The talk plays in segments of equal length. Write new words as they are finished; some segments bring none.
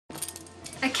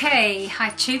Okay, hi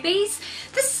tubies.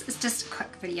 This is just a quick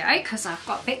video because I've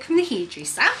got back from the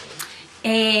hairdresser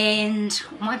and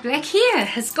my black hair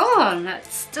has gone,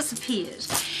 it's disappeared,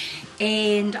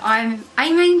 and I'm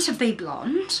aiming to be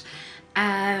blonde.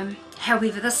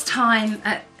 However, this time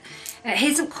it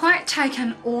hasn't quite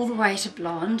taken all the way to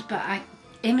blonde, but I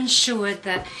am assured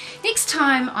that next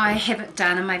time I have it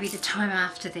done, and maybe the time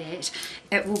after that,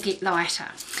 it will get lighter.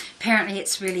 Apparently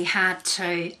it's really hard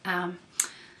to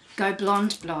go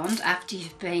blonde after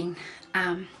you've been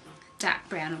dark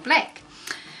brown or black.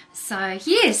 So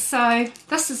yes, so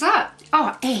this is it.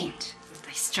 Oh, and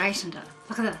they straightened it.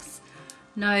 Look at this.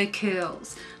 No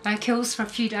curls. No curls for a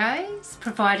few days,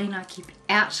 providing I keep it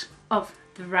out of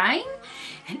the rain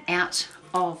and out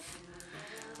of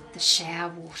the shower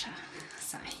water.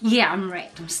 So yeah, I'm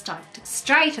wrapped. I'm stoked. It's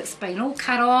straight. It's been all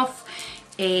cut off,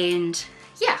 and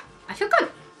yeah, I feel good.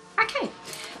 Okay.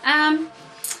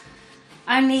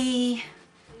 Only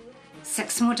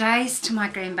 6 more days till my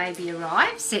grandbaby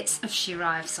arrives. That's if she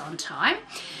arrives on time.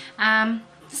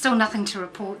 Still nothing to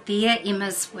report there.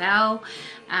 Emma's well.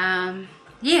 Yeah,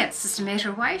 it's just a matter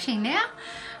of waiting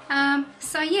now.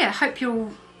 So yeah, hope you're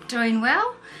all doing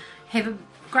well. Have a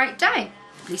great day.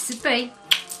 Blessed be.